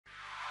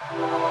Hi,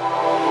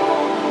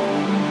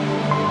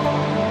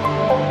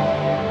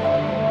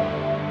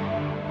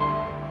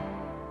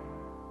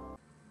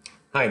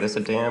 this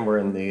is Dan. We're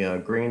in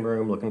the green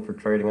room looking for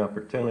trading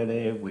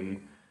opportunity.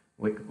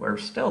 We're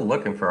still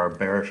looking for our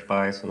bearish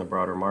bias in the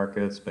broader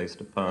markets based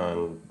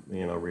upon,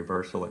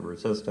 reversal at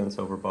resistance,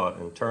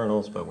 overbought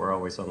internals, but we're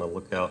always on the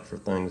lookout for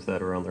things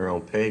that are on their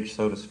own page,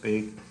 so to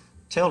speak.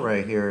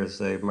 Tilray here is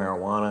a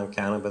marijuana and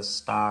cannabis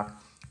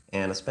stock,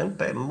 and it's been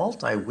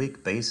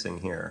multi-week basing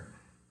here.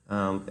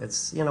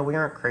 We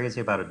aren't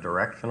crazy about a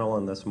directional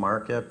in this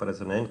market, but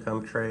as an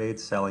income trade,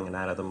 selling an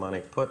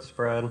out-of-the-money put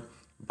spread.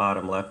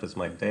 Bottom left is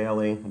my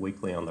daily,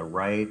 weekly on the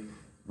right.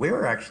 We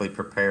were actually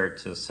prepared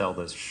to sell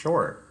this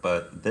short,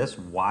 but this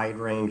wide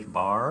range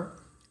bar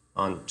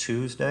on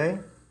Tuesday,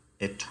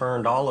 it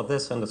turned all of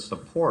this into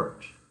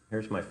support.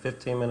 Here's my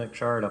 15-minute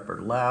chart, upper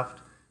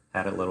left,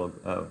 had a little,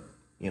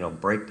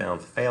 breakdown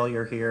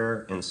failure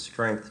here in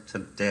strength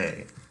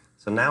today.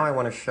 So now I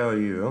want to show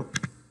you,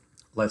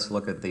 let's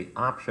look at the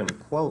option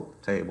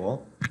quote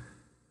table.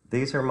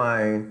 These are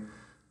my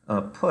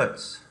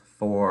puts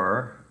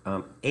for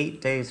 8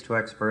 days to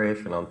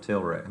expiration on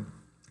Tilray.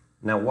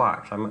 Now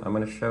watch, I'm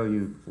going to show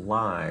you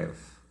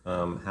live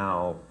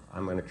how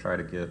I'm going to try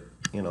to get,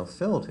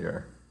 filled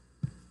here.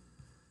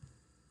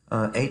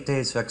 8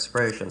 days to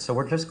expiration. So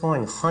we're just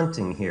going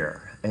hunting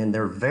here, and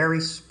they're very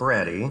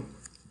spready.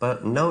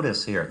 But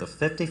notice here, the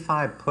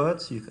 55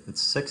 puts,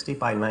 it's 60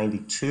 by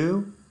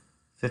 92,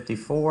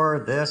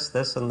 54,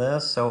 this, and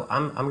this. So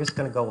I'm just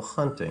going to go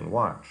hunting.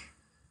 Watch.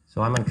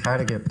 So I'm going to try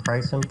to get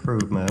price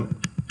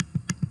improvement.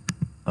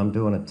 I'm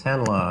doing a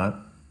 10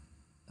 lot.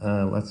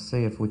 Let's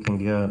see if we can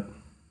get,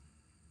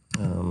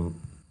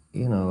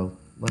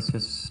 let's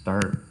just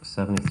start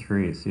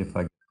 73, see if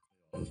I get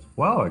filled.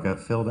 Wow, I got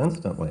filled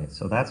instantly.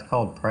 So that's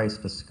called price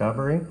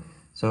discovery.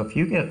 So if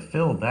you get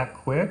filled that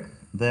quick,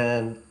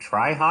 then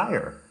try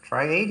higher,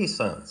 try 80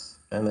 cents,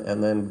 and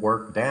then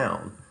work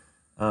down.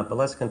 But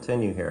let's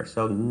continue here.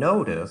 So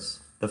notice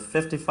the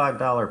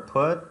 $55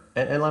 put,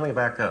 and let me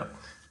back up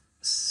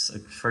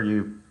for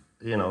you,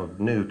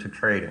 new to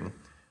trading.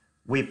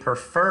 We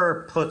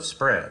prefer put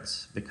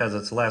spreads because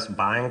it's less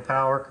buying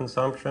power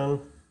consumption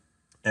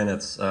and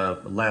it's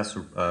less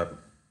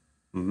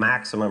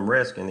maximum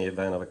risk in the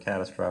event of a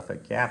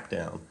catastrophic gap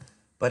down.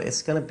 But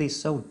it's going to be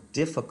so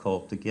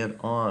difficult to get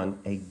on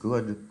a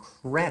good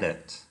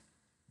credit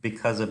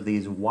because of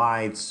these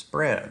wide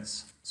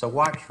spreads. So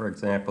watch, for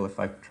example, if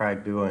I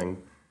tried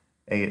doing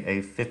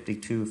a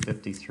 52,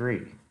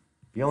 53,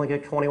 you only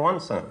get 21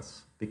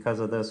 cents because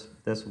of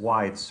this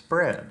wide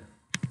spread.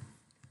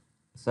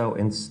 So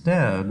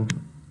instead,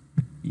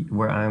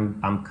 where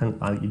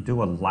you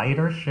do a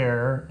lighter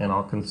share, and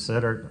I'll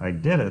consider I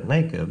did it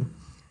naked,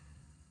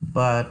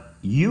 but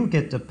you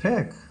get to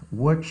pick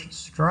which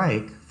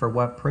strike for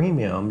what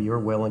premium you're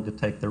willing to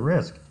take the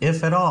risk,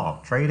 if at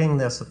all. Trading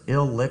this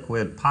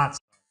illiquid pot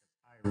stock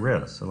is high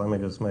risk, so let me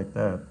just make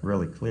that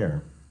really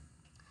clear.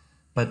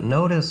 But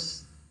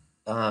notice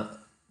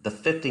the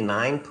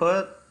 59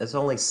 put is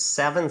only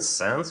 7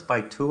 cents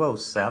by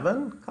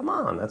 207. Come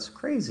on, that's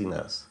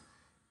craziness.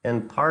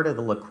 And part of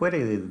the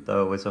liquidity,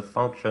 though, is a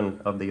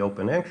function of the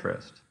open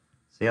interest.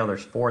 See how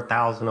there's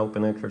 4,000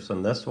 open interest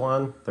in this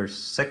one? There's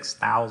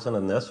 6,000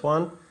 in this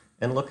one.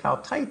 And look how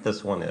tight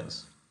this one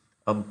is.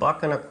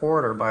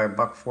 $1.25 by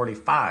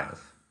 $1.45.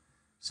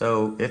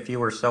 So if you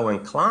were so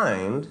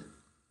inclined,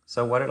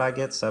 so what did I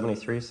get,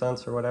 73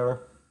 cents or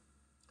whatever?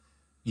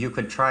 You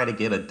could try to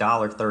get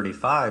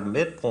 $1.35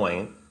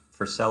 midpoint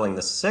for selling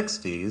the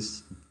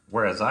 60s,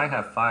 whereas I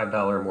have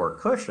 $5 more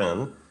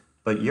cushion,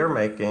 but you're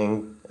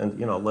making, a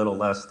little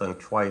less than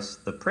twice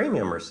the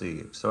premium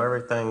received. So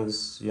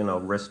everything's,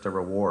 risk to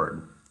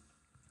reward.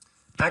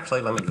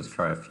 Actually, let me just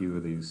try a few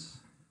of these,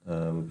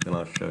 and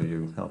I'll show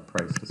you how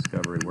price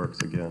discovery works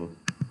again.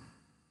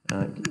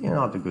 I'll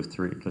do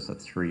just a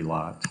 3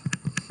 lot.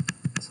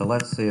 So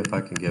let's see if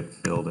I can get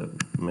filled at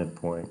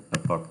midpoint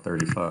at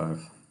 $1.35.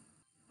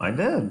 I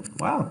did.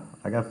 Wow,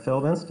 I got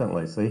filled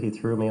instantly. See, he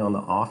threw me on the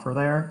offer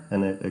there,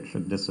 and it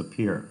should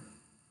disappear.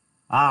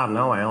 Ah,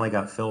 no, I only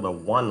got filled a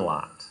 1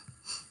 lot.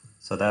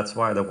 So that's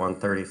why the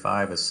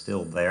 135 is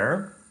still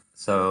there.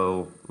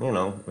 So,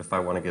 if I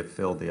want to get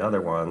filled the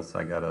other ones,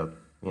 I got to,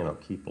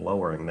 keep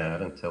lowering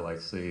that until I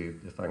see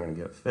if I'm going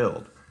to get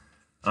filled.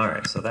 All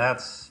right, so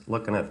that's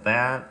looking at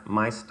that.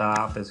 My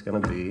stop is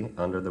going to be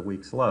under the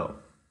week's low,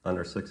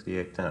 under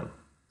 68.10.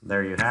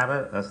 There you have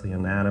it. That's the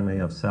anatomy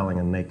of selling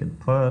a naked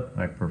put.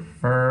 I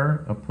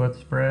prefer a put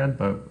spread,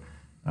 but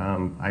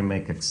I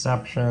make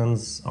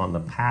exceptions on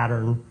the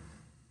pattern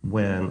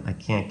when I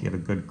can't get a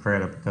good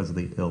credit because of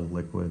the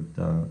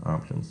illiquid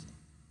options.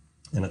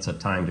 And it's a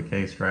time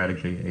decay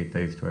strategy, 8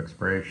 days to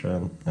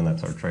expiration, and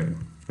that's our trade.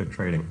 Good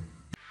trading.